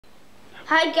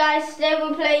Hi guys, today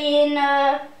we're playing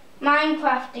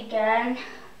Minecraft again.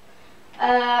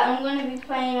 I'm going to be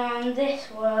playing on this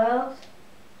world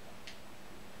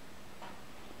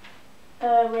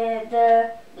with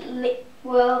the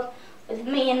world with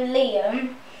me and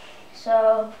Liam.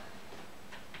 So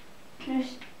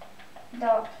just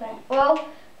start playing. Well,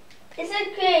 it's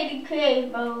a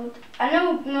creative mode. I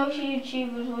know most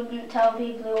YouTubers wouldn't tell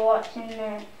people who are watching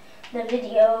the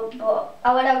video, but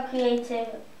I went out creative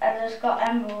and just got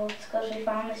emeralds because we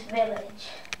found this village,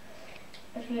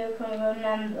 if you can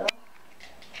remember,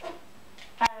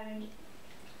 and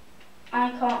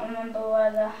I can't remember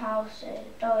where the house is.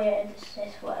 Oh yeah, it's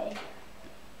this way.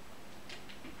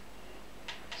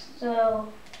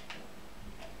 So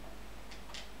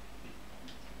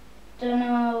don't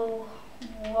know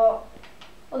what.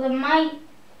 Well, there might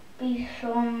be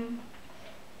some.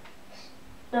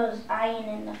 There's iron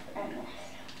in this,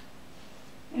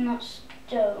 not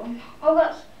stone. Oh,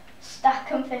 that's stack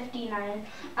and 59.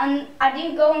 And I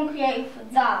didn't go on creative for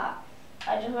that.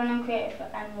 I just went on creative for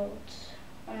emeralds,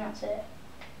 and that's it.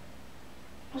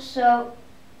 So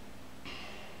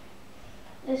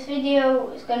this video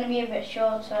is going to be a bit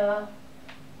shorter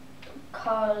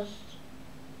because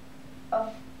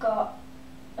I've got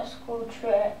a school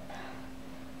trip.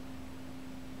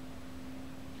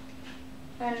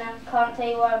 And I can't tell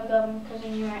you where I'm going because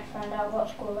then you might find out what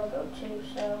school I go to,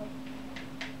 so.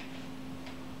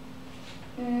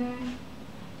 I'm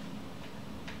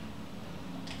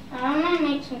going to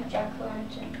make some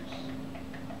jack-o'-lanterns.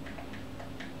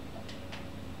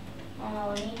 Oh, I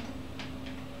need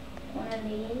one of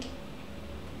these.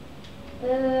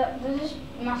 There's this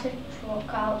massive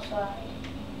truck outside.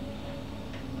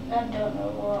 I don't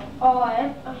know what. Oh,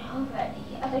 I already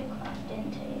had a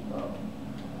crafting table.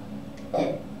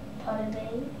 Part of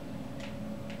these.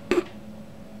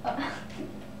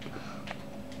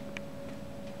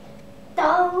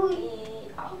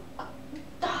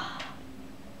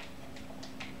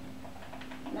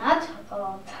 That took a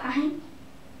long time.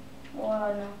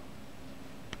 Well, no.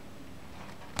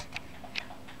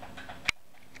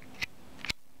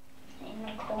 In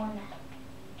the corner.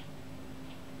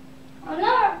 I've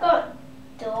never got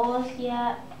doors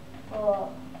yet, but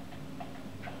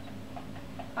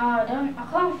I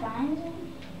can't find it.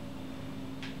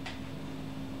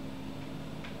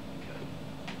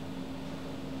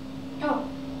 Oh.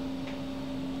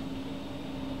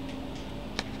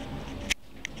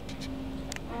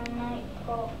 I might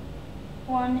put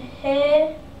one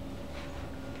here.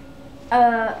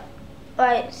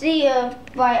 Right, see ya.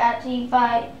 Right, actually,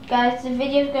 bye. Guys, the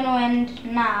video's gonna end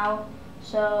now.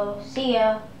 So, see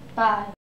ya. Bye.